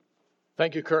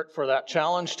Thank you, Kurt, for that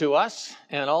challenge to us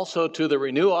and also to the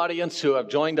Renew audience who have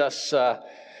joined us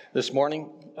this morning.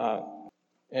 Kurt,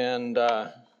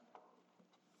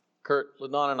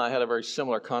 LaDonna and I had a very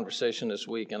similar conversation this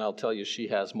week, and I'll tell you she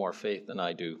has more faith than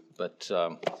I do. But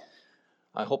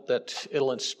I hope that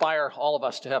it'll inspire all of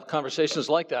us to have conversations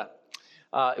like that.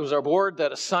 It was our board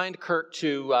that assigned Kurt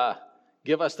to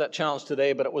give us that challenge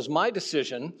today, but it was my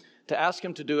decision to ask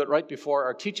him to do it right before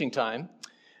our teaching time.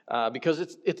 Because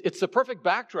it's the perfect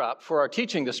backdrop for our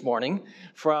teaching this morning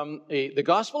from the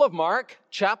Gospel of Mark,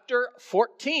 chapter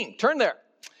 14. Turn there.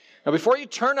 Now, before you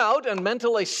turn out and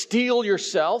mentally steel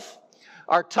yourself,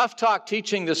 our tough talk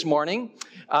teaching this morning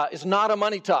is not a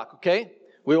money talk, okay?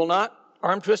 We will not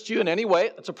arm twist you in any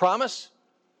way. That's a promise.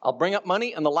 I'll bring up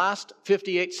money in the last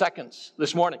 58 seconds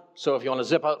this morning. So if you want to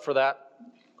zip out for that,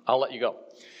 I'll let you go.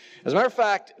 As a matter of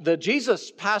fact, the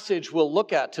Jesus passage we'll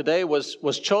look at today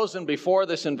was chosen before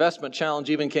this investment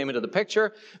challenge even came into the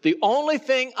picture. The only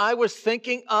thing I was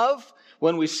thinking of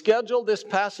when we scheduled this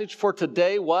passage for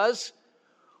today was,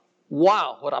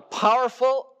 wow, what a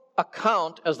powerful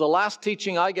account as the last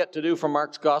teaching I get to do from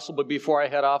Mark's Gospel, but before I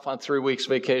head off on 3 weeks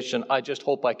vacation, I just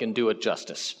hope I can do it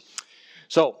justice.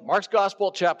 So, Mark's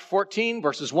Gospel, chapter 14,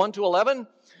 verses 1 to 11.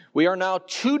 We are now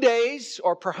 2 days,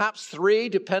 or perhaps 3,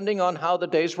 depending on how the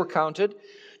days were counted,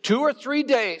 2 or 3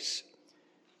 days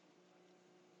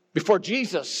before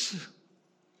Jesus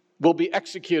will be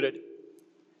executed.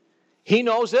 He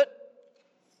knows it,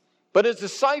 but his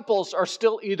disciples are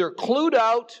still either clued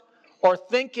out or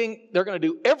thinking they're going to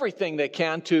do everything they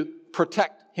can to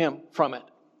protect him from it.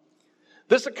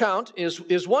 This account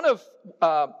is one of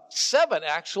 7,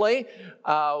 actually,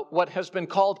 what has been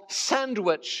called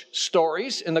sandwich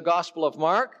stories in the Gospel of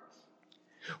Mark,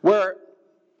 where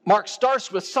Mark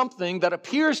starts with something that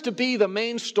appears to be the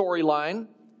main storyline,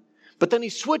 but then he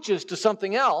switches to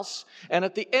something else, and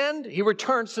at the end, he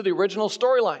returns to the original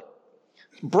storyline.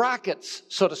 Brackets,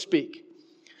 so to speak.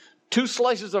 2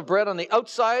 slices of bread on the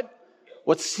outside,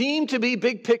 what seem to be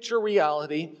big picture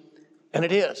reality, and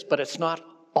it is, but it's not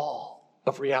all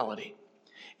of reality.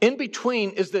 In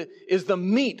between is the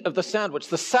meat of the sandwich,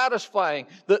 the satisfying,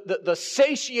 the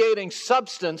satiating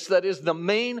substance that is the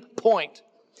main point.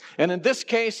 And in this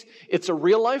case, it's a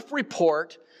real-life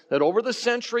report that over the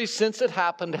centuries since it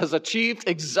happened has achieved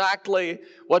exactly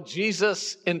what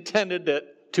Jesus intended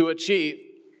it to achieve.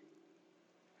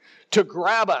 To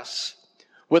grab us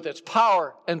with its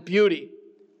power and beauty,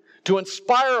 to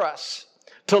inspire us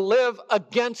to live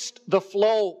against the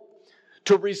flow,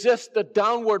 to resist the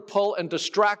downward pull and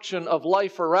distraction of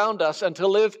life around us, and to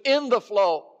live in the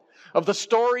flow of the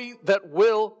story that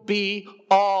will be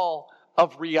all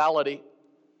of reality.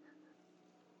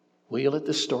 Will you let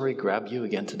this story grab you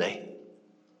again today?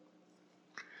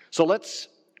 So let's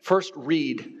first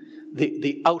read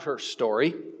the outer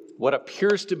story, what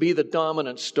appears to be the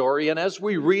dominant story. And as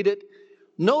we read it,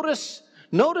 notice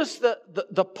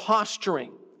the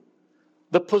posturing,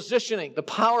 the positioning, the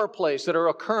power plays that are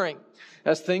occurring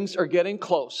as things are getting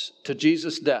close to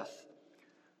Jesus' death.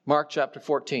 Mark chapter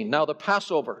 14. Now the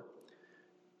Passover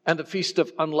and the Feast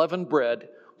of Unleavened Bread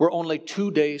were only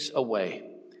 2 days away.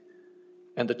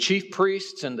 And the chief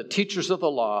priests and the teachers of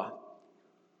the law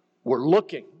were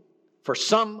looking for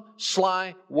some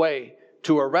sly way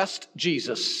to arrest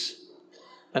Jesus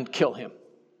and kill him.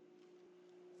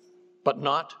 But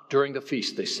not during the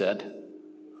feast, they said,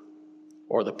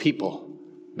 or the people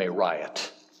may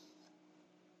riot.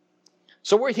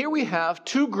 So here we have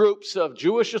 2 groups of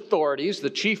Jewish authorities,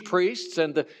 the chief priests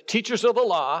and the teachers of the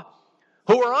law,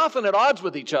 who are often at odds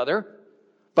with each other,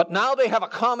 but now they have a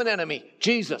common enemy,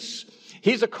 Jesus.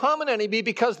 He's a common enemy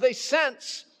because they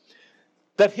sense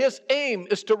that his aim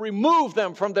is to remove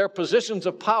them from their positions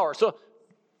of power. So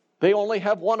they only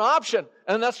have one option,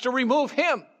 and that's to remove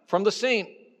him from the scene.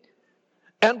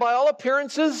 And by all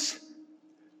appearances,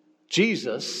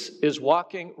 Jesus is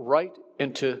walking right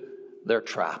into their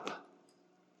trap.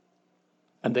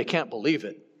 And they can't believe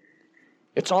it.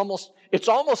 It's almost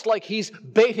like he's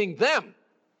baiting them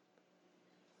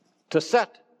to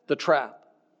set the trap.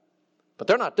 But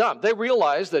they're not dumb. They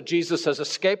realize that Jesus has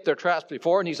escaped their traps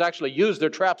before, and he's actually used their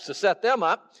traps to set them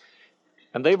up.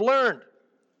 And they've learned.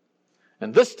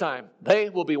 And this time,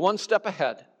 they will be one step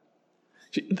ahead.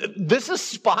 This is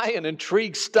spy and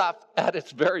intrigue stuff at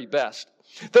its very best.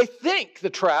 They think the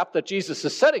trap that Jesus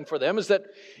is setting for them is that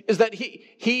he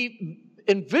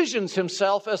envisions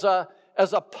himself as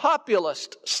a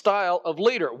populist style of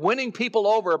leader, winning people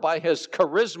over by his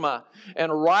charisma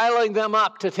and riling them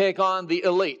up to take on the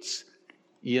elites.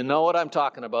 You know what I'm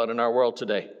talking about in our world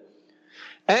today.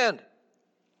 And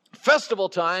festival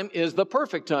time is the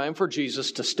perfect time for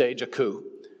Jesus to stage a coup.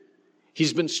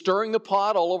 He's been stirring the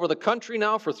pot all over the country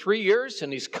now for 3 years,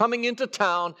 and he's coming into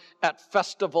town at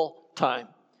festival time.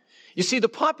 You see, the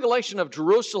population of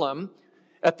Jerusalem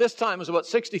at this time was about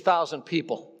 60,000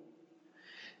 people.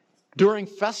 During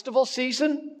festival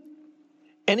season,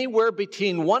 anywhere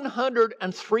between 100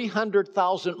 and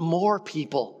 300,000 more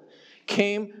people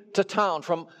came to town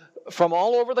from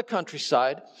all over the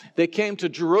countryside. They came to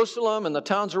Jerusalem and the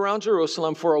towns around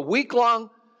Jerusalem for a week-long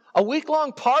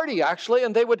party, actually,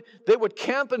 and they would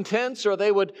camp in tents, or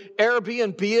they would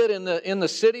Airbnb it in the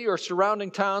city or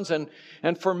surrounding towns. And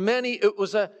for many, it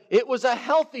was a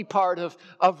healthy part of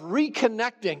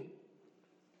reconnecting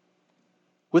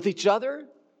with each other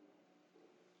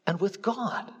and with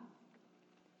God,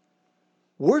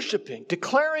 worshiping,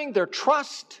 declaring their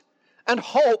trust and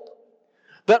hope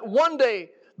that one day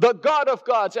the God of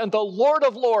gods and the Lord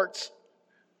of lords,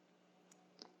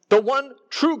 the one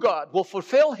true God, will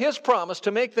fulfill His promise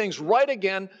to make things right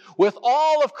again, with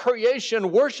all of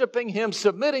creation worshiping Him,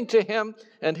 submitting to Him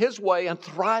and His way, and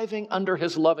thriving under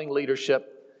His loving leadership.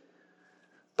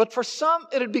 But for some,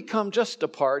 it had become just a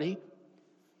party.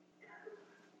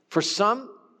 For some,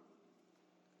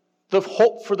 the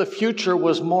hope for the future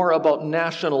was more about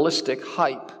nationalistic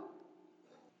hype.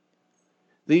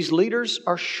 These leaders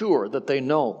are sure that they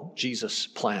know Jesus'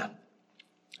 plan,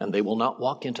 and they will not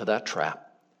walk into that trap.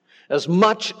 As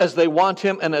much as they want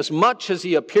Him, and as much as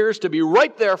He appears to be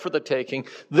right there for the taking,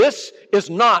 this is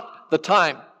not the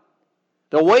time.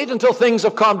 They'll wait until things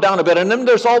have calmed down a bit. And then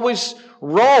there's always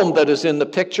Rome that is in the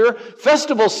picture.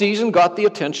 Festival season got the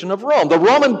attention of Rome. The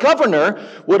Roman governor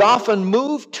would often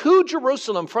move to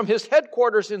Jerusalem from his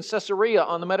headquarters in Caesarea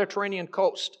on the Mediterranean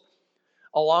coast,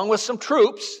 along with some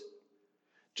troops,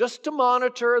 just to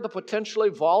monitor the potentially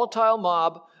volatile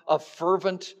mob of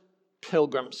fervent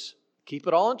pilgrims. Keep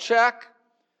it all in check.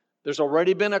 There's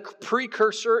already been a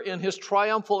precursor in his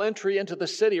triumphal entry into the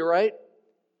city, right?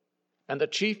 And the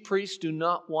chief priests do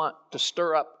not want to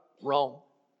stir up Rome.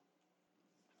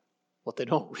 What they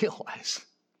don't realize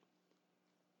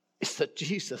is that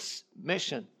Jesus'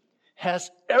 mission has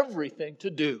everything to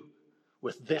do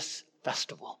with this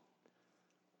festival,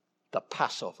 the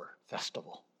Passover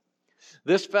festival.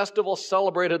 This festival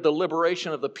celebrated the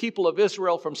liberation of the people of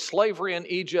Israel from slavery in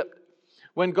Egypt,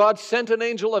 when God sent an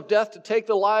angel of death to take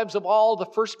the lives of all the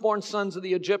firstborn sons of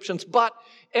the Egyptians. But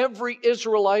every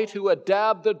Israelite who had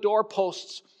dabbed the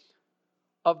doorposts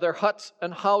of their huts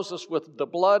and houses with the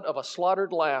blood of a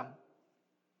slaughtered lamb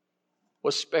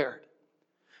was spared.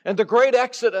 And the great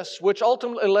exodus, which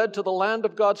ultimately led to the land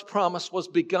of God's promise, was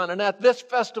begun. And at this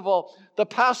festival, the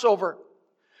Passover,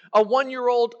 a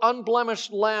 1-year-old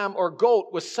unblemished lamb or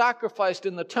goat was sacrificed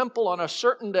in the temple on a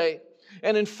certain day.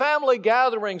 And in family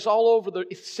gatherings all over the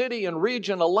city and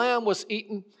region, a lamb was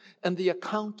eaten, and the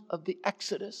account of the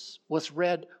Exodus was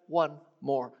read one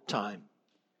more time.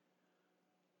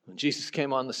 When Jesus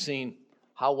came on the scene,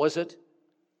 how was it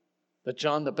that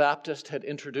John the Baptist had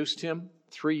introduced Him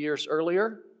 3 years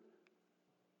earlier?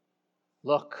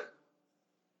 Look,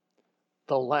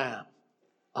 the Lamb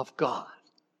of God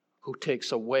who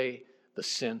takes away the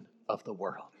sin of the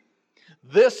world.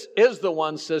 This is the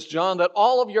one, says John, that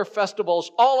all of your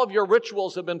festivals, all of your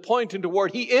rituals have been pointing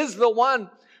toward. He is the one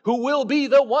who will be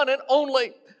the one and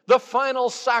only, the final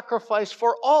sacrifice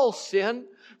for all sin,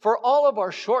 for all of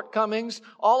our shortcomings,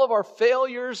 all of our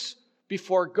failures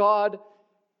before God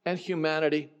and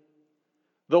humanity.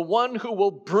 The one who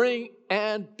will bring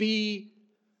and be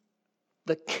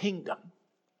the kingdom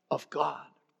of God.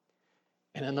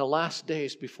 And in the last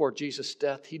days before Jesus'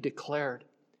 death, He declared,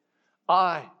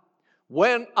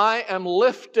 when I am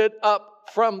lifted up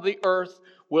from the earth,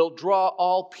 will draw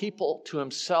all people to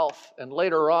Himself. And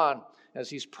later on, as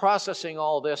He's processing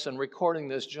all this and recording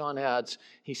this, John adds,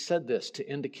 he said this to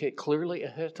indicate clearly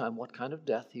ahead of time what kind of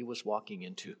death He was walking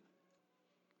into.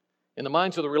 In the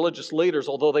minds of the religious leaders,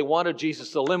 although they wanted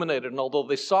Jesus eliminated, and although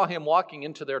they saw Him walking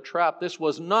into their trap, this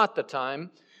was not the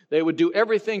time. They would do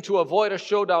everything to avoid a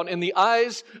showdown. In the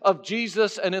eyes of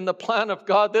Jesus and in the plan of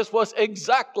God, this was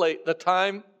exactly the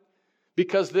time,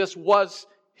 because this was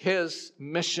His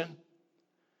mission.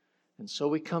 And so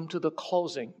we come to the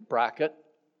closing bracket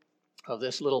of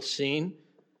this little scene,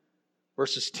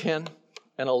 verses 10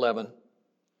 and 11.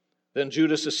 Then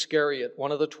Judas Iscariot,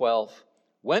 one of the 12,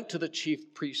 went to the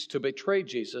chief priests to betray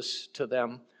Jesus to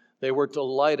them. They were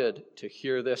delighted to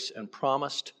hear this and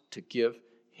promised to give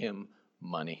Him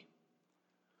money.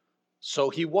 So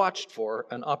he watched for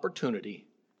an opportunity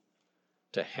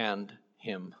to hand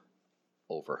Him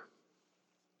over.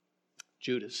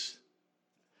 Judas,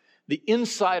 the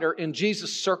insider in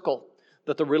Jesus' circle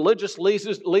that the religious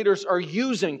leaders are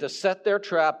using to set their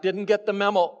trap, didn't get the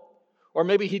memo. Or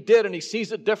maybe he did and he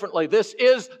sees it differently. This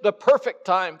is the perfect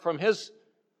time from his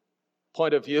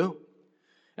point of view.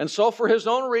 And so for his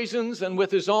own reasons and with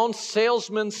his own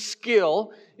salesman's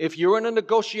skill, if you're in a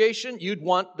negotiation, you'd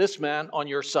want this man on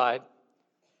your side.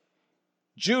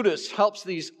 Judas helps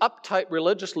these uptight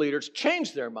religious leaders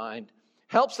change their mind,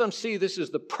 helps them see this is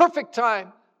the perfect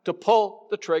time to pull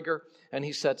the trigger, and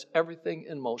he sets everything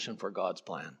in motion for God's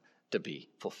plan to be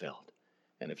fulfilled.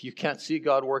 And if you can't see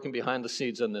God working behind the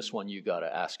scenes on this one, you got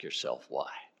to ask yourself why.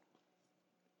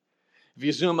 If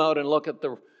you zoom out and look at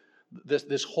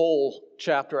this whole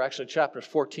chapter, actually chapters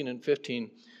 14 and 15,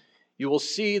 you will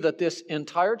see that this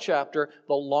entire chapter,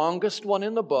 the longest one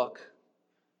in the book,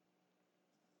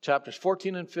 chapters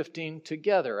 14 and 15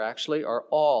 together actually are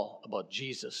all about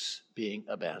Jesus being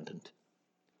abandoned.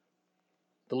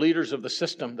 The leaders of the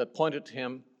system that pointed to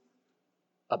him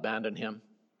abandon him.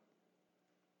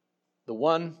 The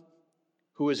one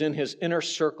who is in his inner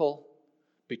circle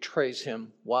betrays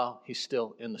him while he's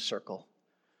still in the circle.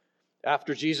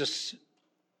 After Jesus'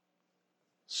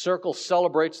 circle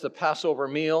celebrates the Passover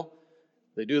meal,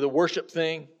 they do the worship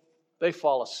thing, they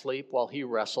fall asleep while he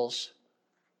wrestles.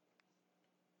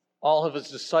 All of his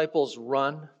disciples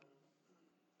run,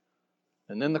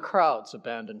 and then the crowds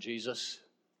abandon Jesus.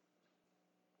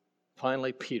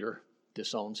 Finally, Peter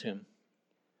disowns him.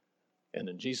 And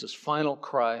in Jesus' final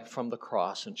cry from the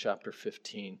cross in chapter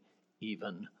 15,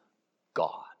 even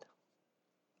God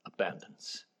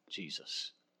abandons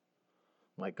Jesus.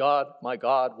 My God,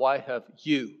 why have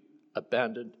you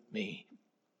abandoned me?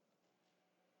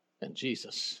 And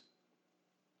Jesus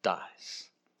dies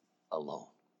alone.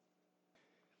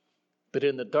 But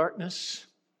in the darkness,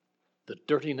 the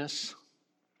dirtiness,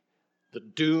 the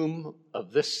doom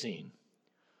of this scene,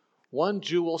 one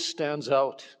jewel stands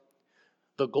out.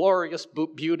 The glorious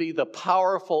beauty, the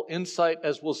powerful insight,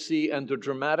 as we'll see, and the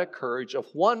dramatic courage of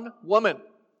one woman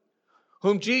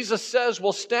whom Jesus says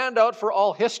will stand out for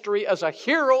all history as a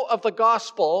hero of the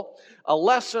gospel, a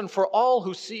lesson for all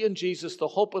who see in Jesus the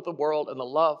hope of the world and the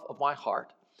love of my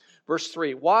heart. Verse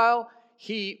 3, while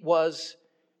he was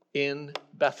in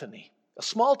Bethany, a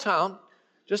small town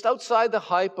just outside the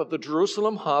hype of the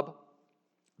Jerusalem hub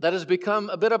that has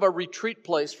become a bit of a retreat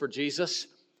place for Jesus,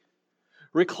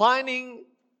 reclining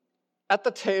at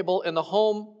the table in the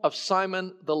home of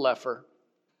Simon the leper,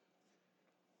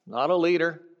 not a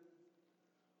leader,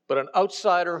 but an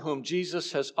outsider whom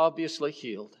Jesus has obviously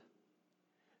healed.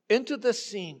 Into this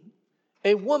scene,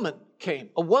 a woman came,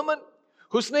 a woman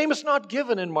whose name is not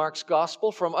given in Mark's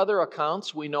gospel. From other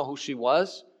accounts, we know who she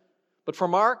was. But for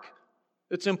Mark,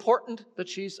 it's important that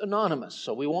she's anonymous,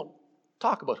 so we won't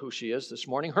talk about who she is this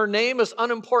morning. Her name is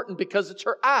unimportant because it's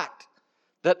her act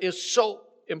that is so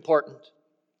important.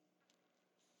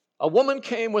 A woman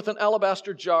came with an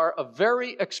alabaster jar of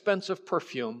very expensive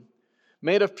perfume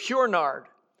made of pure nard.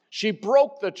 She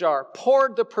broke the jar,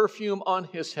 poured the perfume on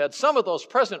his head. Some of those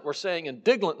present were saying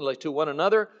indignantly to one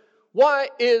another, why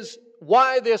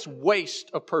this waste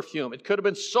of perfume? It could have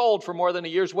been sold for more than a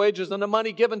year's wages and the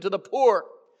money given to the poor.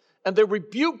 And they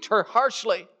rebuked her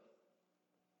harshly.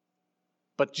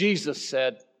 But Jesus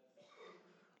said,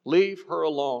 leave her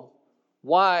alone.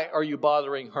 Why are you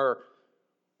bothering her?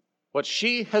 What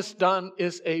she has done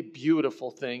is a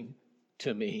beautiful thing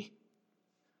to me.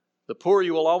 The poor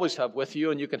you will always have with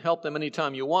you, and you can help them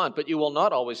anytime you want, but you will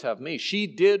not always have me. She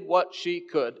did what she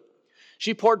could.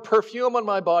 She poured perfume on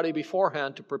my body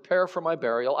beforehand to prepare for my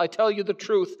burial. I tell you the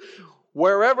truth,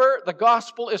 wherever the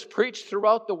gospel is preached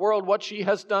throughout the world, what she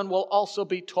has done will also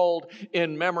be told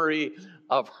in memory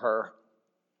of her.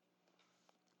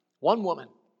 One woman,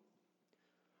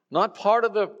 not part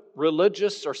of the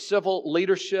religious or civil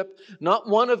leadership, not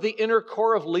one of the inner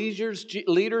core of leaders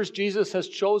Jesus has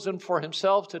chosen for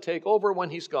himself to take over when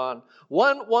he's gone.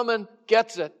 One woman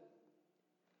gets it,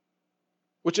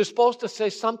 which is supposed to say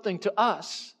something to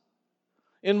us.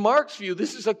 In Mark's view,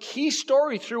 this is a key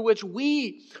story through which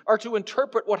we are to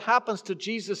interpret what happens to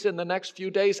Jesus in the next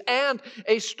few days, and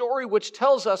a story which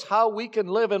tells us how we can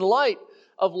live in light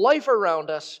of life around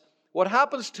us, what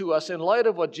happens to us in light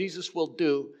of what Jesus will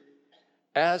do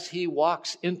as he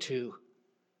walks into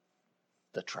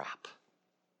the trap.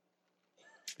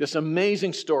 This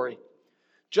amazing story,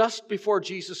 just before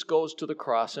Jesus goes to the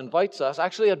cross, invites us,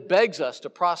 actually it begs us to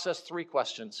process three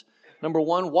questions. Number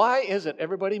one, why is it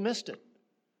everybody missed it?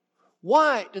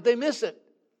 Why did they miss it?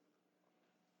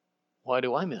 Why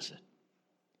do I miss it?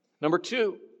 Number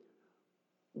two,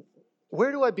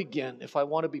 where do I begin if I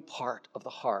want to be part of the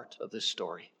heart of this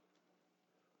story?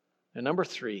 And number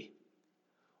three,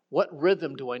 what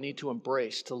rhythm do I need to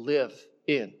embrace to live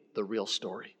in the real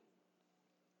story?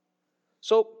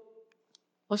 So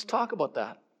let's talk about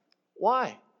that.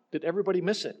 Why did everybody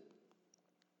miss it?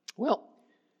 Well,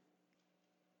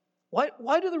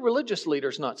 why do the religious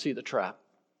leaders not see the trap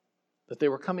that they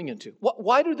were coming into?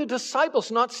 Why do the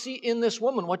disciples not see in this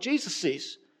woman what Jesus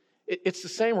sees? It's the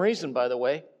same reason, by the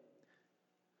way.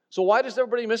 So why does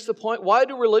everybody miss the point? Why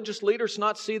do religious leaders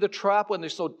not see the trap when they're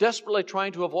so desperately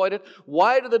trying to avoid it?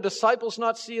 Why do the disciples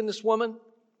not see in this woman?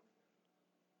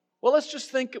 Well, let's just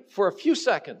think for a few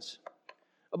seconds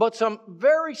about some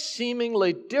very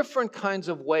seemingly different kinds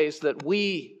of ways that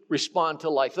we respond to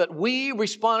life, that we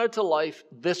responded to life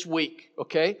this week,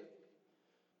 okay?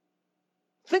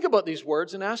 Think about these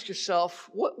words and ask yourself,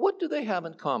 what do they have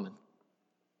in common?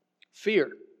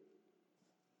 Fear,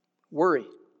 worry,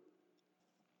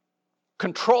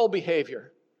 control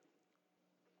behavior.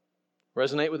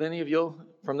 Resonate with any of you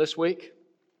from this week?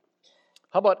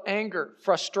 How about anger,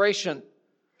 frustration,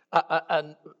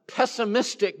 a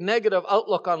pessimistic, negative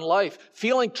outlook on life,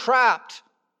 feeling trapped?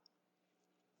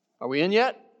 Are we in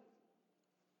yet?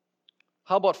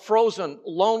 How about frozen,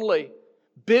 lonely,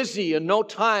 busy, and no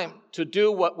time to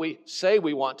do what we say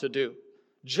we want to do?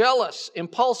 Jealous,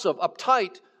 impulsive,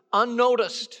 uptight,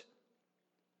 unnoticed,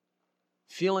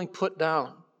 feeling put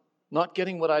down, not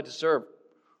getting what I deserve,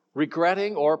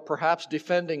 regretting or perhaps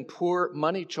defending poor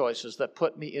money choices that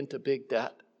put me into big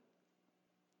debt.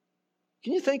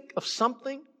 Can you think of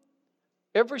something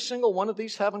every single one of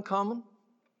these have in common?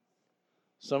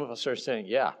 Some of us are saying,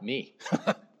 yeah, me,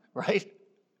 right?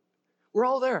 We're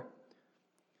all there.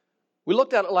 We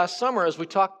looked at it last summer as we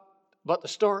talked about the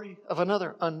story of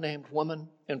another unnamed woman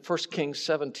in 1 Kings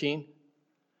 17.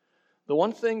 The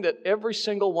one thing that every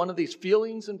single one of these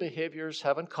feelings and behaviors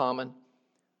have in common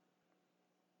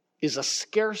is a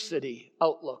scarcity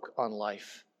outlook on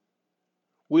life.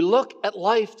 We look at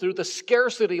life through the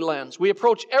scarcity lens. We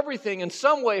approach everything in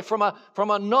some way from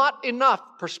a not enough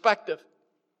perspective.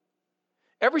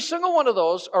 Every single one of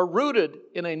those are rooted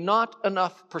in a not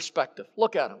enough perspective.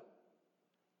 Look at them.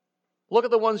 Look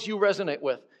at the ones you resonate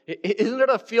with. Isn't it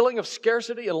a feeling of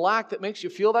scarcity and lack that makes you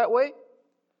feel that way?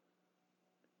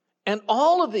 And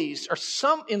all of these are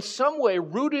in some way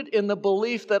rooted in the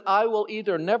belief that I will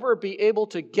either never be able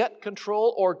to get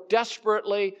control or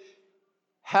desperately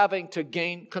having to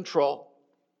gain control.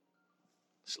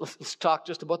 Let's talk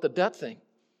just about the debt thing.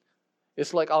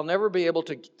 It's like I'll never be able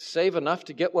to save enough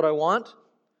to get what I want,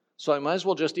 so I might as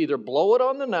well just either blow it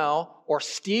on the now or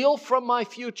steal from my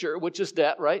future, which is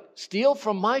debt, right? Steal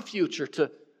from my future to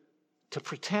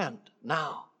pretend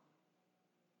now.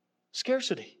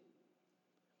 Scarcity.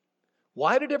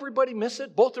 Why did everybody miss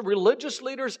it? Both the religious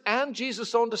leaders and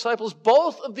Jesus' own disciples,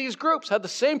 both of these groups had the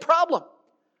same problem.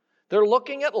 They're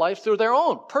looking at life through their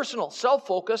own personal,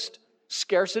 self-focused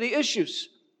scarcity issues.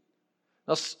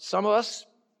 Now, some of us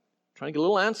trying to get a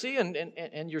little antsy,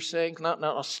 and you're saying,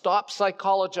 no, stop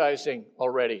psychologizing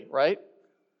already, right?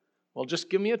 Well, just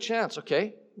give me a chance,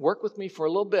 okay? Work with me for a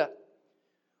little bit.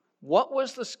 What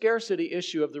was the scarcity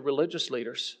issue of the religious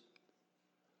leaders?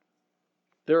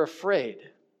 They're afraid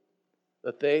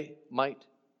that they might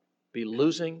be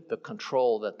losing the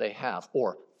control that they have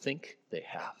or think they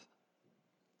have.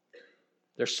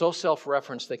 They're so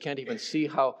self-referenced they can't even see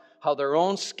how their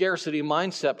own scarcity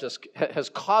mindset has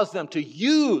caused them to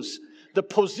use the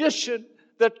position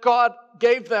that God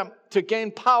gave them to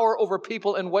gain power over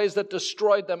people in ways that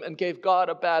destroyed them and gave God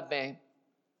a bad name.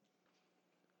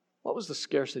 What was the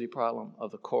scarcity problem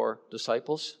of the core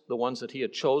disciples, the ones that he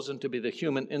had chosen to be the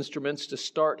human instruments to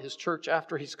start his church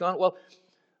after he's gone? Well,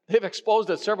 they've exposed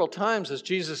it several times as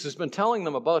Jesus has been telling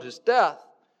them about his death.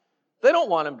 They don't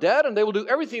want him dead, and they will do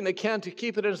everything they can to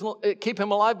keep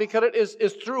him alive because it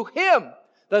is through him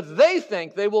that they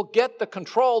think they will get the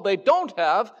control they don't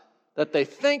have, that they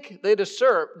think they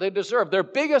deserve. Their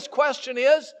biggest question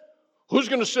is, who's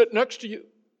going to sit next to you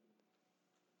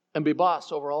and be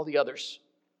boss over all the others?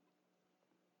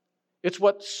 It's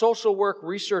what social work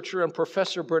researcher and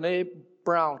Professor Brene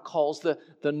Brown calls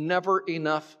the never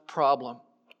enough problem.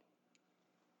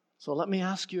 So let me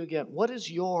ask you again, what is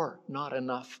your not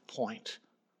enough point?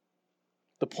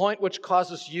 The point which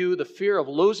causes you the fear of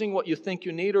losing what you think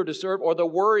you need or deserve, or the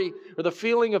worry or the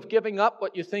feeling of giving up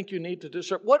what you think you need to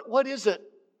deserve. What is it?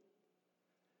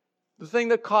 The thing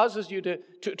that causes you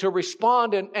to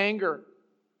respond in anger.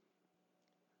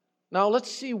 Now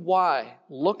let's see why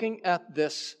looking at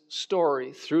this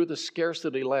story through the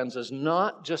scarcity lens is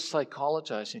not just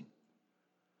psychologizing.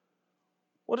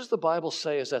 What does the Bible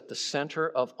say is at the center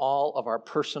of all of our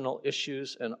personal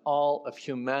issues and all of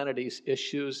humanity's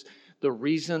issues? The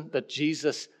reason that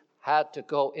Jesus had to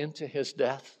go into his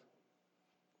death?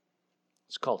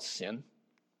 It's called sin,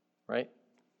 right?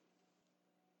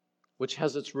 Which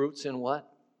has its roots in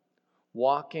what?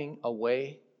 walking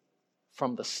away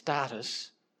from the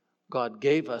status God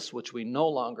gave us, which we no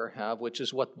longer have, which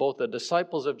is what both the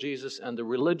disciples of Jesus and the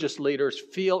religious leaders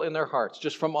feel in their hearts,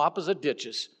 just from opposite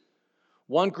ditches.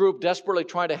 One group desperately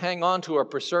trying to hang on to or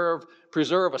preserve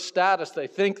a status they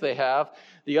think they have.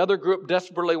 The other group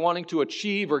desperately wanting to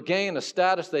achieve or gain a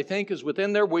status they think is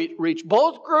within their reach.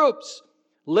 Both groups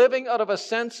living out of a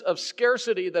sense of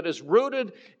scarcity that is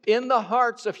rooted in the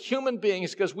hearts of human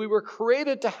beings because we were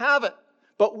created to have it,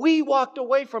 but we walked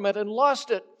away from it and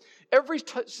lost it. Every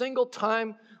single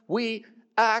time we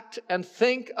act and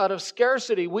think out of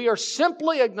scarcity, we are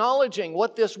simply acknowledging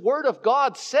what this Word of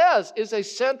God says is a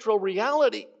central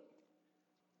reality.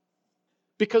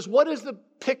 Because what is the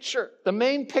picture, the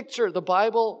main picture the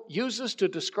Bible uses to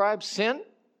describe sin?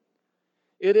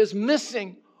 It is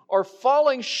missing or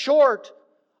falling short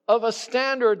of a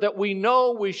standard that we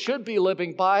know we should be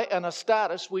living by and a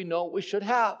status we know we should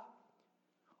have.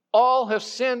 All have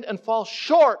sinned and fall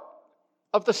short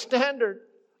of the standard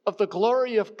of the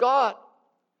glory of God.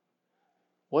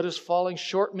 What does falling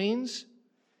short means?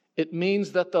 It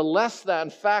means that the less than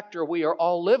factor we are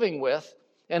all living with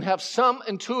and have some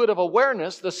intuitive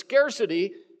awareness, the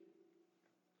scarcity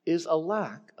is a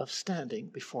lack of standing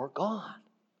before God.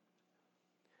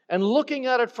 And looking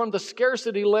at it from the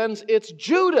scarcity lens, it's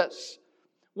Judas,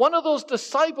 one of those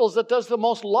disciples that does the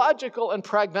most logical and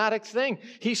pragmatic thing.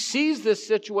 He sees this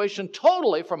situation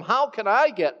totally from how can I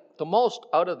get the most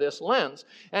out of this lens.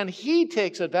 And he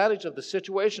takes advantage of the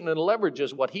situation and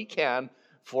leverages what he can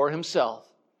for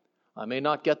himself. I may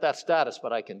not get that status,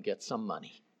 but I can get some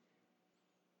money.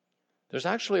 There's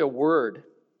actually a word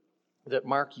that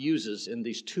Mark uses in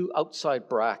these two outside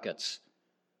brackets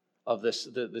of this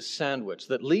sandwich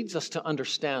that leads us to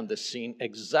understand this scene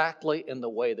exactly in the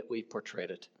way that we portrayed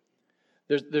it.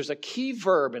 There's a key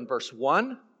verb in verse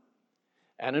 1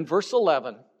 and in verse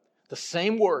 11, the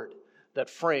same word that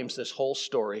frames this whole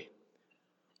story.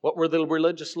 What were the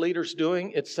religious leaders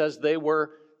doing? It says they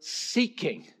were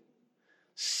seeking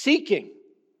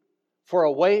for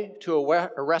a way to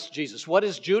arrest Jesus. What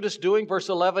is Judas doing? Verse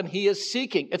 11, he is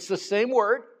seeking. It's the same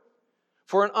word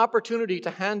for an opportunity to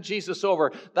hand Jesus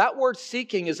over. That word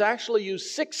seeking is actually used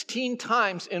 16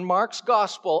 times in Mark's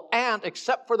gospel, and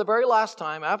except for the very last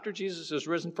time, after Jesus is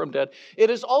risen from dead, it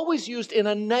is always used in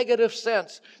a negative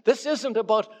sense. This isn't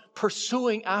about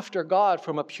pursuing after God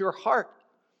from a pure heart.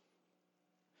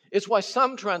 It's why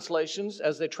some translations,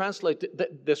 as they translate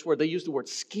this word, they use the word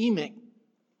scheming.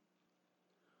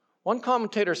 One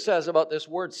commentator says about this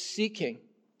word seeking,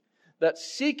 that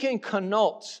seeking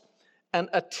connotes an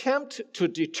attempt to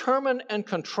determine and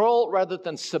control rather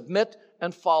than submit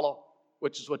and follow,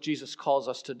 which is what Jesus calls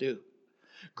us to do.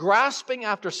 Grasping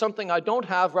after something I don't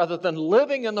have rather than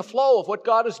living in the flow of what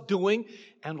God is doing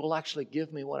and will actually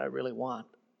give me what I really want.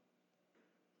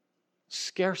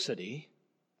 Scarcity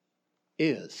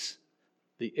is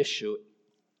the issue,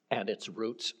 and its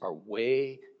roots are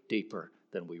way deeper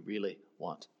than we really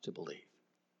want to believe.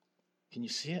 Can you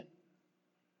see it?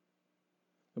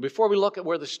 And before we look at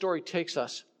where the story takes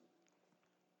us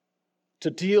to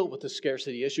deal with the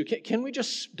scarcity issue, can we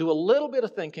just do a little bit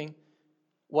of thinking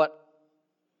what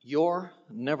your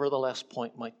nevertheless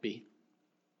point might be,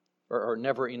 or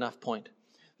never enough point?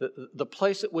 The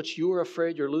place at which you are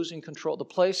afraid you're losing control, the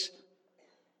place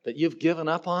that you've given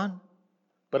up on,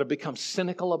 but have become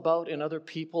cynical about in other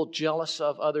people, jealous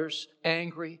of others,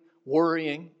 angry,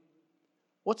 worrying.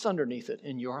 What's underneath it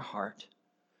in your heart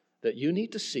that you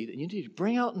need to see, that you need to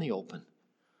bring out in the open?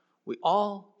 We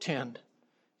all tend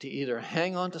to either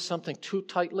hang on to something too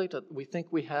tightly that we think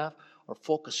we have, or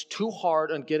focus too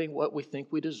hard on getting what we think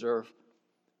we deserve.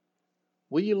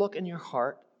 Will you look in your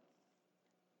heart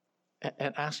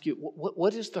and ask you,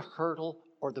 what is the hurdle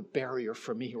or the barrier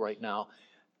for me right now?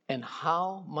 And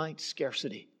how might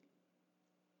scarcity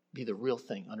be the real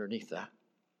thing underneath that?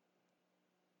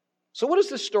 So what does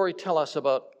this story tell us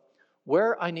about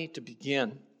where I need to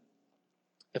begin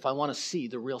if I want to see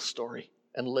the real story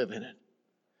and live in it?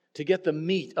 To get the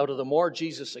meat out of the more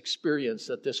Jesus experience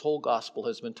that this whole gospel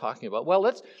has been talking about. Well,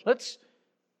 let's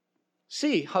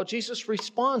see how Jesus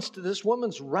responds to this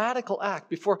woman's radical act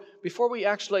before we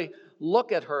actually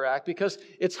look at her act, because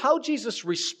it's how Jesus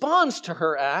responds to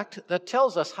her act that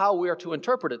tells us how we are to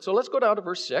interpret it. So let's go down to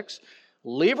verse 6.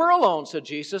 "Leave her alone," said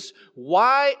Jesus.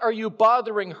 "Why are you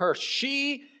bothering her?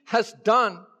 She has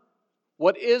done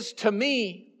what is to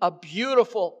me a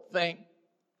beautiful thing.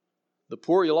 The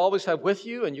poor you'll always have with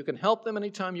you, and you can help them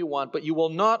anytime you want, but you will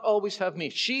not always have me.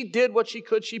 She did what she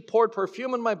could. She poured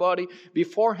perfume on my body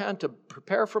beforehand to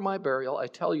prepare for my burial. I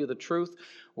tell you the truth,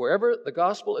 wherever the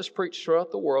gospel is preached throughout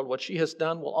the world, what she has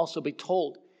done will also be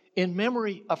told in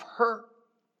memory of her.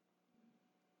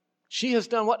 She has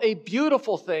done what? A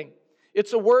beautiful thing.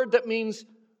 It's a word that means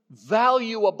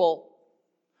valuable,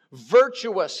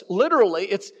 virtuous. Literally,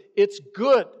 it's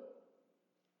good.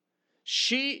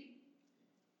 She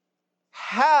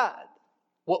had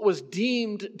what was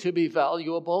deemed to be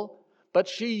valuable, but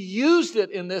she used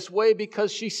it in this way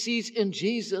because she sees in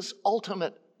Jesus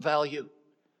ultimate value.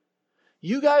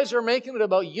 You guys are making it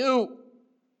about you,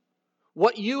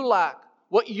 what you lack,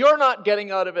 what you're not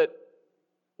getting out of it,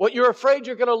 what you're afraid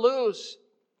you're going to lose.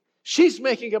 She's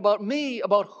making it about me,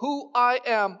 about who I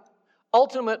am,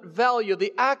 ultimate value.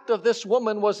 The act of this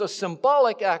woman was a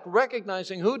symbolic act,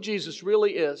 recognizing who Jesus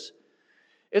really is.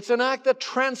 It's an act that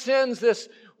transcends this,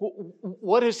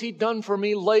 what has he done for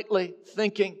me lately,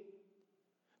 thinking.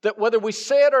 That whether we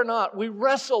say it or not, we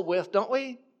wrestle with, don't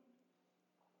we?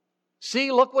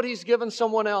 See, look what he's given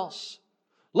someone else.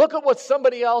 Look at what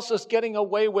somebody else is getting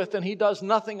away with, and he does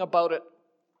nothing about it.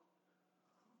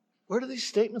 Where do these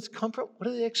statements come from? What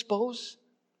do they expose?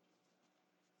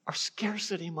 Our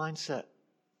scarcity mindset.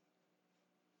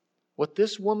 What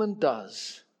this woman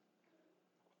does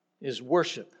is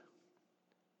worship,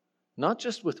 not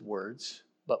just with words,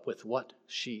 but with what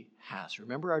she has.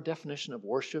 Remember our definition of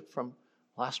worship from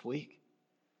last week?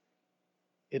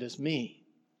 It is me,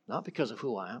 not because of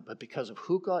who I am, but because of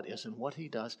who God is and what he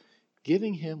does,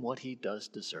 giving him what he does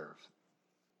deserve.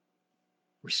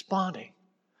 Responding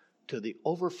to the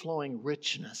overflowing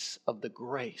richness of the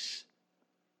grace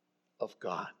of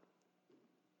God.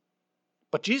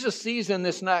 But Jesus sees in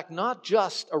this act not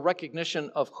just a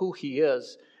recognition of who he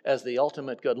is as the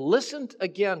ultimate good. Listen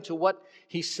again to what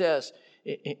he says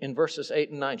in verses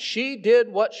 8 and 9. She did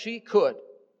what she could.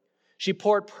 She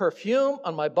poured perfume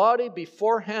on my body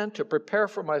beforehand to prepare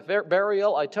for my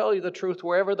burial. I tell you the truth,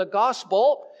 wherever the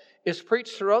gospel is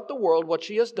preached throughout the world, what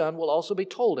she has done will also be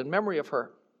told in memory of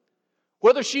her.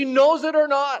 Whether she knows it or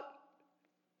not,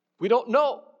 we don't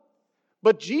know.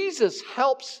 But Jesus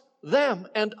helps them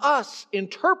and us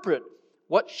interpret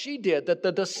what she did that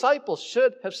the disciples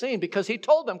should have seen, because he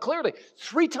told them clearly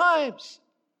 3 times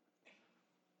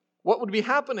what would be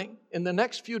happening in the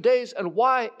next few days and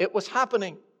why it was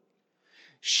happening.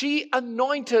 She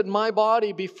anointed my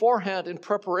body beforehand in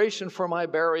preparation for my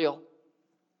burial.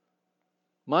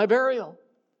 My burial.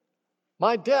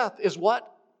 My death is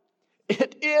what?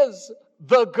 It is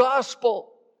the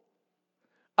gospel.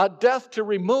 A death to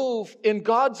remove in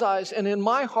God's eyes and in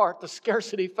my heart the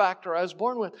scarcity factor I was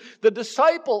born with. The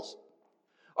disciples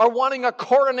are wanting a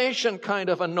coronation kind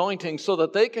of anointing so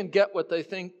that they can get what they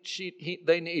think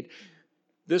they need.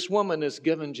 This woman is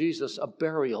given Jesus a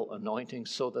burial anointing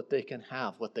so that they can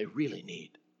have what they really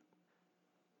need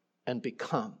and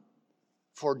become,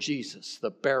 for Jesus, the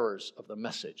bearers of the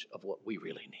message of what we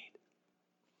really need.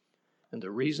 And the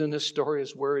reason this story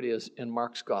is where it is in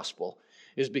Mark's gospel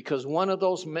is because one of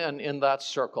those men in that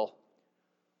circle,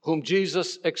 whom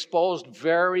Jesus exposed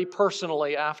very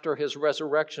personally after his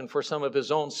resurrection for some of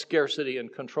his own scarcity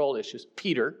and control issues,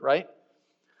 Peter, right?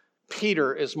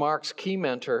 Peter is Mark's key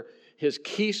mentor, his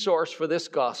key source for this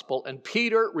gospel, and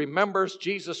Peter remembers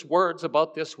Jesus' words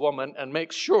about this woman and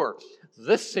makes sure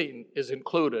this scene is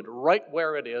included right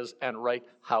where it is and right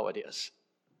how it is.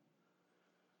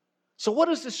 So what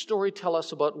does this story tell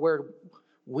us about where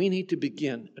we need to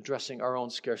begin addressing our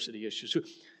own scarcity issues?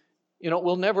 You know,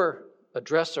 we'll never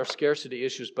address our scarcity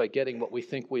issues by getting what we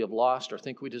think we have lost or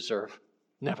think we deserve.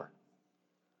 Never.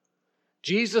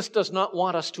 Jesus does not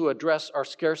want us to address our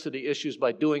scarcity issues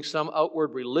by doing some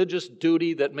outward religious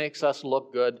duty that makes us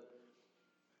look good.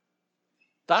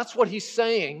 That's what he's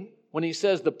saying when he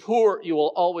says, the poor you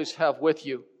will always have with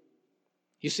you.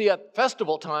 You see, at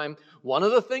festival time, one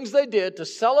of the things they did to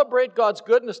celebrate God's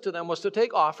goodness to them was to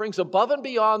take offerings above and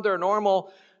beyond their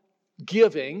normal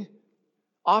giving,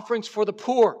 offerings for the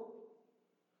poor.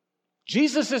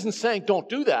 Jesus isn't saying, don't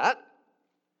do that.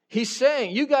 He's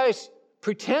saying, you guys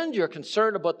pretend you're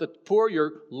concerned about the poor.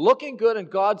 You're looking good in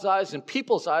God's eyes and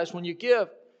people's eyes when you give.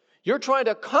 You're trying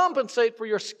to compensate for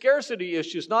your scarcity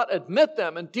issues, not admit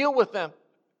them and deal with them.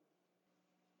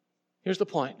 Here's the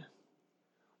point.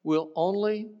 We'll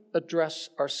only address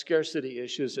our scarcity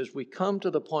issues as we come to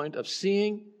the point of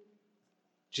seeing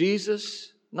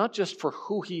Jesus, not just for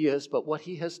who he is, but what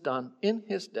he has done in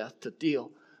his death to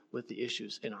deal with the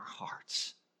issues in our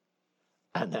hearts.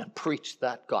 And then preach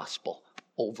that gospel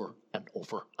over and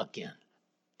over again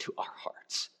to our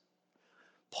hearts.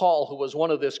 Paul, who was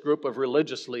one of this group of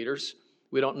religious leaders,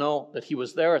 we don't know that he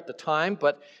was there at the time,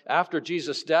 but after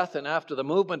Jesus' death and after the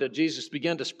movement of Jesus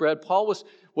began to spread, Paul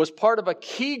was part of a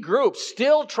key group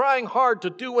still trying hard to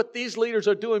do what these leaders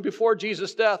are doing before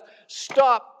Jesus' death.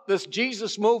 Stop stop this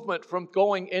Jesus movement from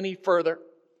going any further.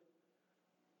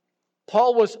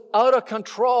 Paul was out of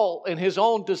control in his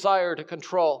own desire to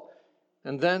control.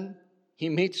 And then he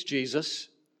meets Jesus.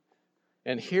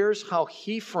 And here's how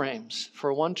he frames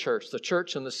for one church, the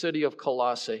church in the city of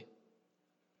Colossae.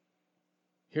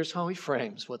 Here's how he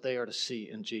frames what they are to see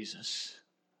in Jesus.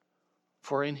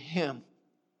 For in him,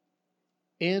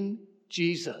 in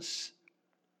Jesus,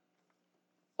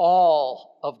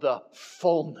 all of the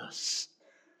fullness,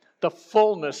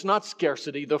 not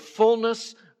scarcity, the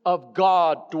fullness of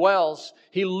God dwells.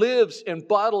 He lives in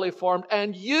bodily form,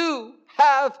 and you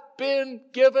have been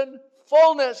given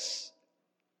fullness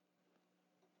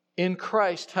in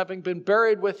Christ, having been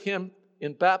buried with him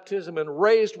in baptism and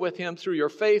raised with him through your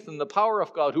faith in the power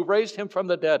of God who raised him from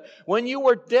the dead. When you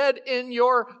were dead in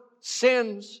your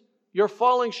sins, your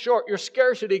falling short, your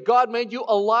scarcity, God made you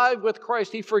alive with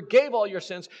Christ. He forgave all your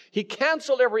sins. He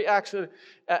canceled every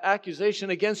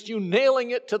accusation against you,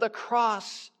 nailing it to the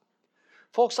cross.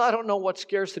 Folks, I don't know what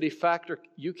scarcity factor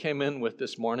you came in with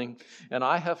this morning, and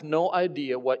I have no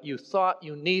idea what you thought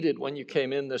you needed when you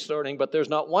came in this morning, but there's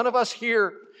not one of us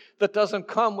here that doesn't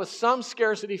come with some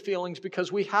scarcity feelings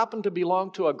because we happen to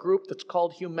belong to a group that's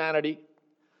called humanity,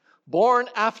 born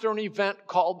after an event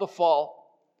called the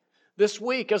fall. This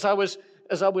week, as I was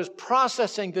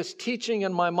processing this teaching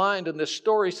in my mind and this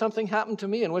story, something happened to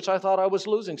me in which I thought I was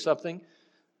losing something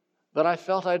that I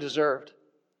felt I deserved.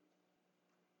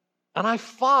 And I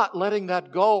fought letting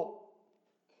that go.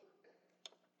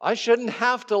 I shouldn't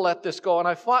have to let this go. And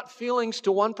I fought feelings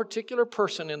to one particular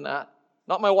person in that.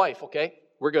 Not my wife, okay?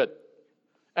 We're good.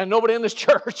 And nobody in this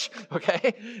church,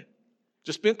 okay?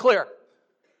 Just being clear.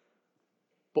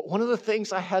 But one of the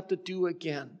things I had to do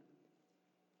again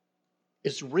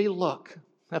is relook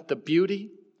at the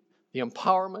beauty, the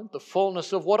empowerment, the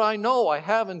fullness of what I know I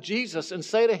have in Jesus and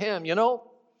say to him, you know,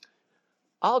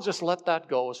 I'll just let that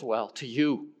go as well to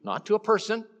you, not to a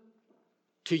person,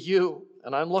 to you.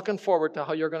 And I'm looking forward to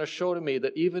how you're going to show to me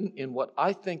that even in what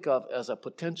I think of as a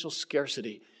potential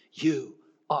scarcity, you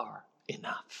are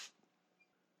enough.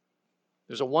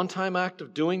 There's a one-time act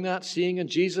of doing that, seeing in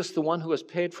Jesus the one who has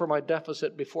paid for my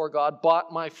deficit before God,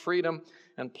 bought my freedom,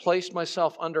 and placed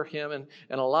myself under him and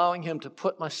allowing him to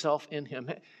put myself in him.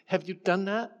 Have you done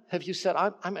that? Have you said,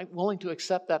 I'm willing to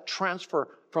accept that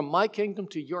transfer from my kingdom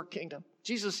to your kingdom?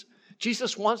 Jesus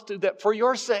wants to do that for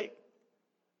your sake.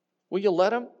 Will you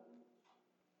let him?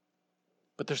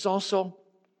 But there's also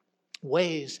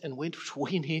ways in which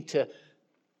we need to,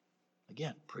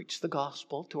 again, preach the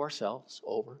gospel to ourselves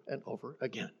over and over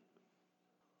again.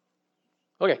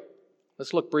 Okay,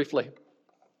 let's look briefly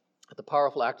at the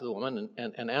powerful act of the woman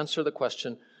and answer the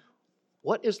question,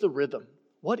 what is the rhythm?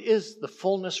 What is the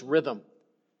fullness rhythm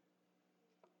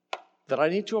that I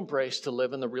need to embrace to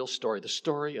live in the real story, the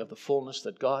story of the fullness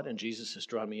that God and Jesus has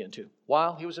drawn me into?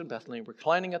 While he was in Bethlehem,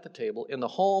 reclining at the table in the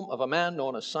home of a man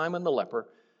known as Simon the leper,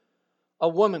 a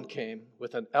woman came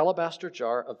with an alabaster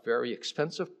jar of very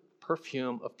expensive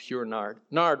perfume of pure nard.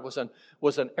 Nard was an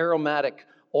aromatic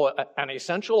oil, an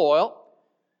essential oil,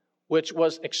 which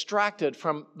was extracted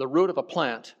from the root of a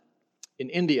plant in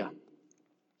India.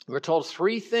 We're told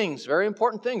three things, very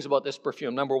important things about this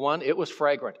perfume. Number one, it was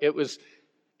fragrant.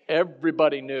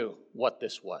 Everybody knew what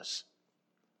this was.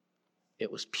 It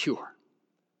was pure.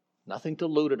 Nothing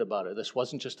diluted about it. This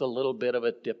wasn't just a little bit of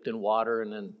it dipped in water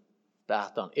and then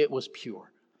bathed on. It was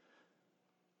pure.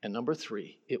 And number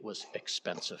three, it was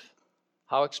expensive.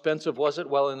 How expensive was it?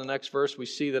 Well, in the next verse, we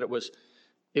see that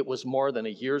it was more than a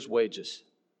year's wages.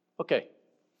 Okay,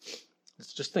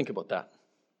 let's just think about that.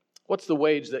 What's the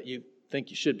wage that you think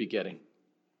you should be getting?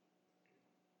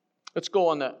 Let's go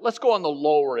on the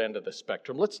lower end of the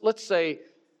spectrum. Let's say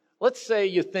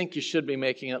you think you should be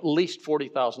making at least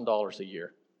 $40,000 a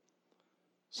year.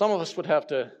 Some of us would have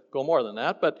to go more than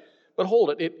that, but hold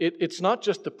it. It's not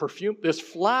just the perfume. This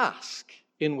flask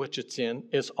in which it's in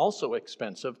is also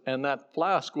expensive, and that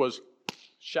flask was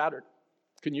shattered.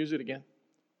 Can use it again.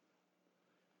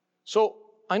 So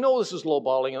I know this is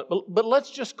lowballing it, but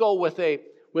let's just go with a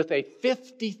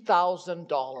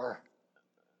 $50,000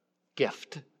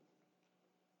 gift.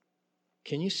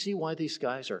 Can you see why these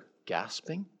guys are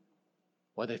gasping?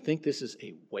 Why they think this is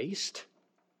a waste?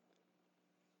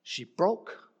 She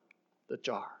broke the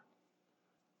jar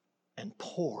and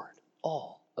poured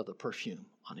all of the perfume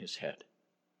on his head.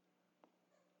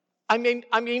 I mean,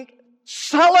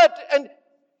 sell it and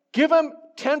give him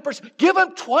 10%, give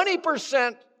him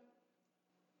 20%.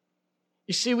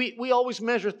 You see, we always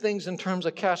measure things in terms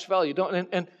of cash value, don't we?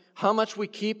 And how much we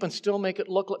keep and still make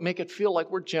it feel like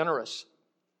we're generous.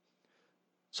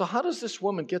 So how does this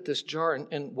woman get this jar,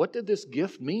 and what did this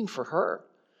gift mean for her?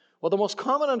 Well, the most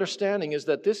common understanding is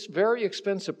that this very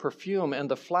expensive perfume and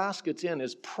the flask it's in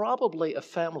is probably a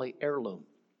family heirloom.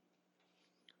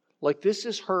 Like this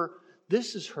is her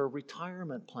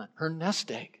retirement plan, her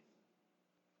nest egg.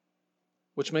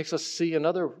 Which makes us see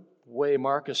another way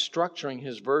Mark is structuring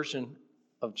his version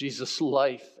of Jesus'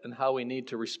 life and how we need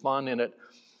to respond in it.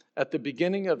 At the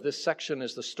beginning of this section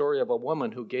is the story of a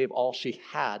woman who gave all she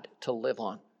had to live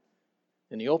on.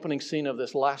 In the opening scene of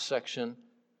this last section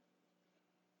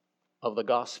of the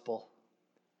gospel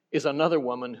is another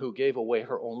woman who gave away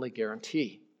her only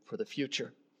guarantee for the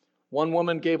future. One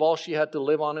woman gave all she had to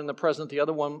live on in the present. The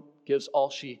other one gives all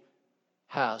she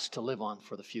has to live on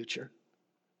for the future.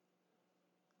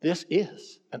 This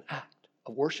is an act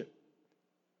of worship,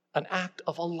 an act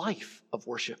of a life of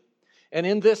worship. And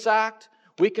in this act,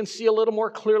 we can see a little more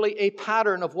clearly a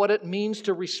pattern of what it means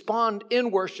to respond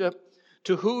in worship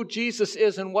to who Jesus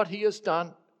is and what he has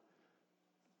done.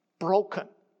 Broken.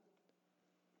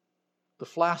 The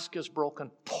flask is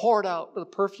broken, poured out. The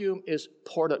perfume is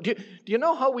poured out. Do you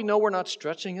know how we know we're not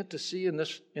stretching it to see in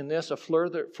this a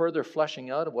further fleshing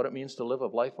out of what it means to live a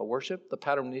life of worship, the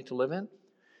pattern we need to live in?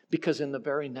 Because in the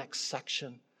very next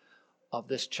section of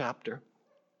this chapter,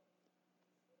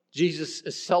 Jesus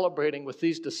is celebrating with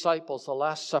these disciples the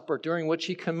Last Supper, during which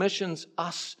he commissions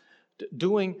us,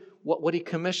 doing what he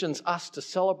commissions us to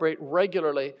celebrate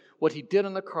regularly, what he did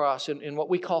on the cross in what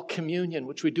we call communion,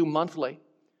 which we do monthly.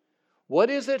 What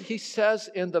is it he says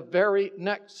in the very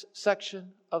next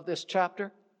section of this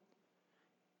chapter?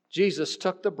 Jesus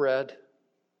took the bread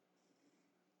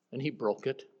and he broke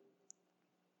it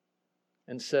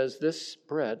and says, "This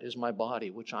bread is my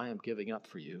body, which I am giving up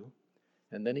for you."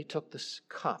 And then he took this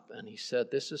cup and he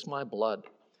said, "This is my blood,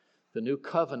 the new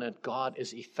covenant God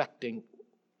is effecting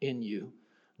in you,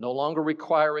 no longer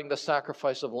requiring the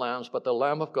sacrifice of lambs, but the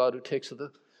Lamb of God who takes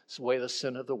away the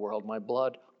sin of the world, my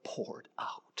blood poured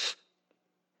out."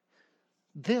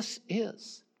 This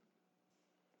is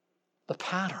the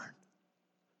pattern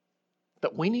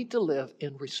that we need to live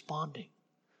in responding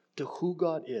to who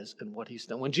God is and what he's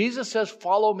done. When Jesus says,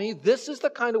 "Follow me," this is the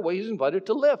kind of way he's invited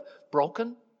to live.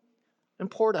 Broken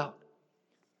and poured out.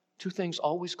 Two things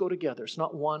always go together. It's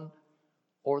not one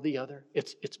or the other.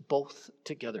 It's both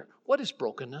together. What is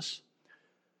brokenness?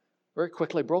 Very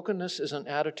quickly, brokenness is an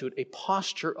attitude, a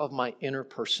posture of my inner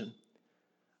person.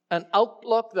 An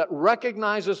outlook that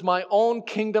recognizes my own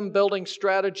kingdom-building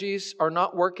strategies are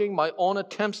not working. My own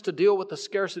attempts to deal with the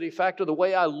scarcity factor, the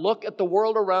way I look at the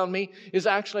world around me, is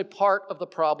actually part of the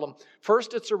problem.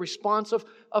 First, it's a response of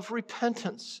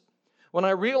repentance. When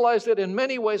I realize that in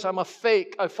many ways I'm a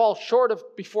fake, I fall short of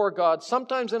before God,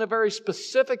 sometimes in a very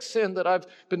specific sin that I've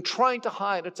been trying to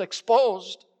hide, it's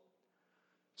exposed.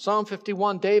 Psalm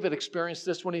 51, David experienced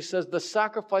this when he says, "The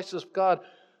sacrifices of God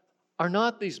are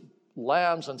not these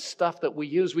lambs and stuff that we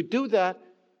use. We do that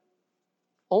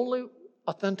only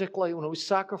authentically when we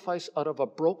sacrifice out of a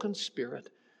broken spirit,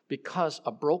 because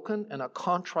a broken and a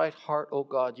contrite heart, O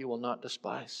God, you will not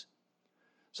despise."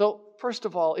 So, first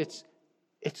of all, it's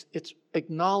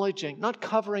acknowledging, not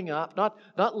covering up,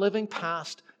 not living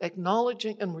past,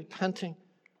 acknowledging and repenting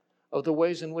of the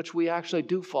ways in which we actually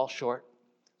do fall short.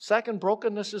 Second,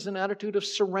 brokenness is an attitude of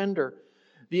surrender.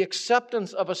 The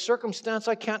acceptance of a circumstance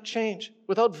I can't change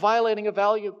without violating a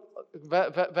value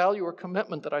or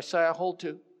commitment that I say I hold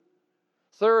to.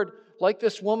 Third, like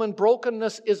this woman,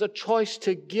 brokenness is a choice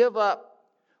to give up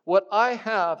what I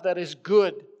have that is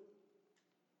good.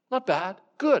 Not bad,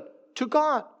 good, to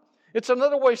God. It's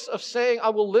another way of saying I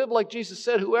will live like Jesus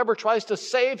said, whoever tries to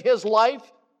save his life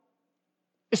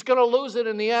is going to lose it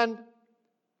in the end.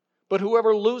 But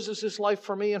whoever loses his life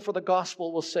for me and for the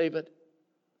gospel will save it.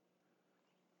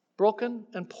 Broken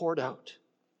and poured out.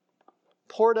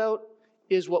 Poured out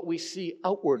is what we see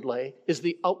outwardly, is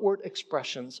the outward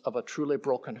expressions of a truly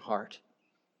broken heart.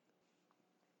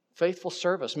 Faithful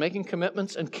service, making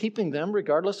commitments and keeping them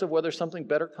regardless of whether something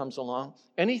better comes along.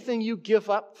 Anything you give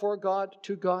up for God,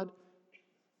 to God,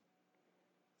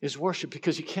 is worship,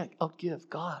 because you can't outgive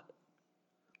God.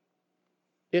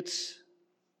 It's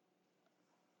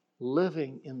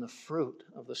living in the fruit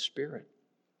of the Spirit.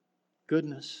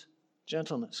 Goodness,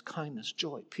 gentleness, kindness,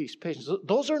 joy, peace, patience.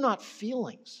 Those are not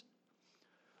feelings.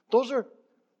 Those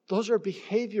are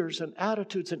behaviors and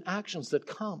attitudes and actions that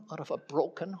come out of a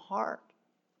broken heart.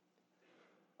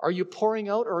 Are you pouring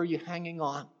out or are you hanging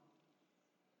on?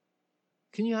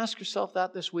 Can you ask yourself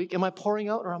that this week? Am I pouring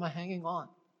out or am I hanging on?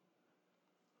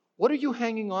 What are you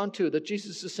hanging on to that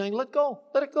Jesus is saying, let go,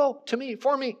 let it go, to me,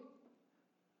 for me?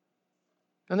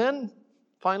 And then,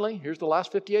 finally, here's the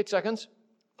last 58 seconds,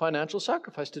 financial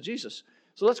sacrifice to Jesus.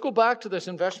 So let's go back to this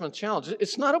investment challenge.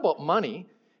 It's not about money.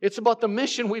 It's about the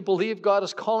mission we believe God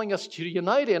is calling us to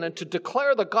unite in and to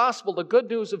declare the gospel, the good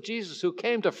news of Jesus, who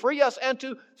came to free us and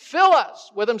to fill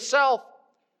us with himself.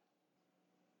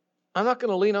 I'm not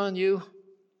going to lean on you.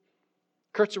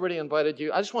 Kurt's already invited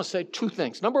you. I just want to say two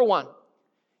things. Number one,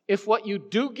 if what you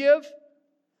do give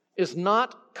is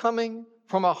not coming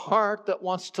from a heart that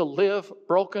wants to live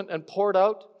broken and poured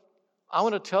out, I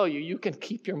want to tell you, you can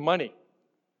keep your money.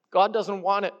 God doesn't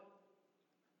want it.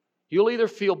 You'll either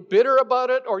feel bitter about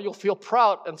it or you'll feel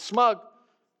proud and smug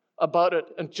about it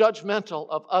and judgmental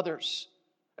of others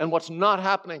and what's not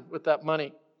happening with that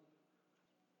money.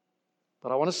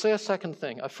 But I want to say a second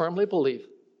thing. I firmly believe,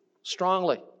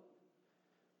 strongly,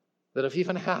 that if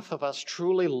even half of us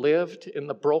truly lived in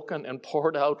the broken and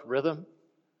poured out rhythm,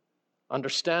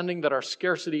 understanding that our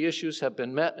scarcity issues have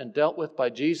been met and dealt with by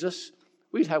Jesus,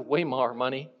 we'd have way more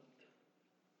money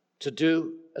to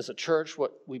do as a church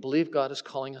what we believe God is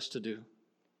calling us to do.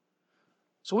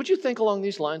 So would you think along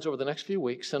these lines over the next few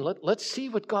weeks, and let's see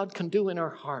what God can do in our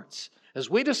hearts as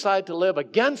we decide to live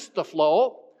against the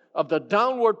flow of the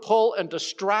downward pull and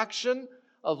distraction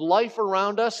of life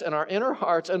around us and our inner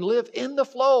hearts, and live in the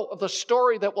flow of the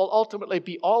story that will ultimately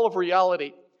be all of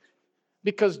reality.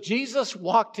 Because Jesus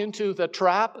walked into the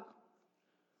trap,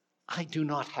 I do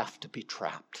not have to be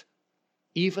trapped,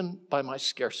 even by my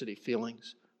scarcity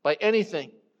feelings, by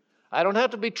anything. I don't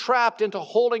have to be trapped into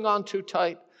holding on too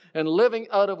tight and living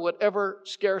out of whatever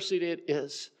scarcity it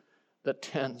is that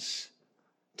tends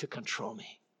to control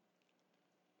me.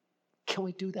 Can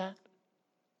we do that?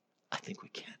 I think we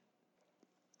can.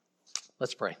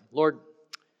 Let's pray. Lord,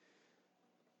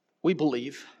 we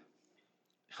believe.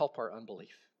 Help our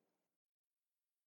unbelief.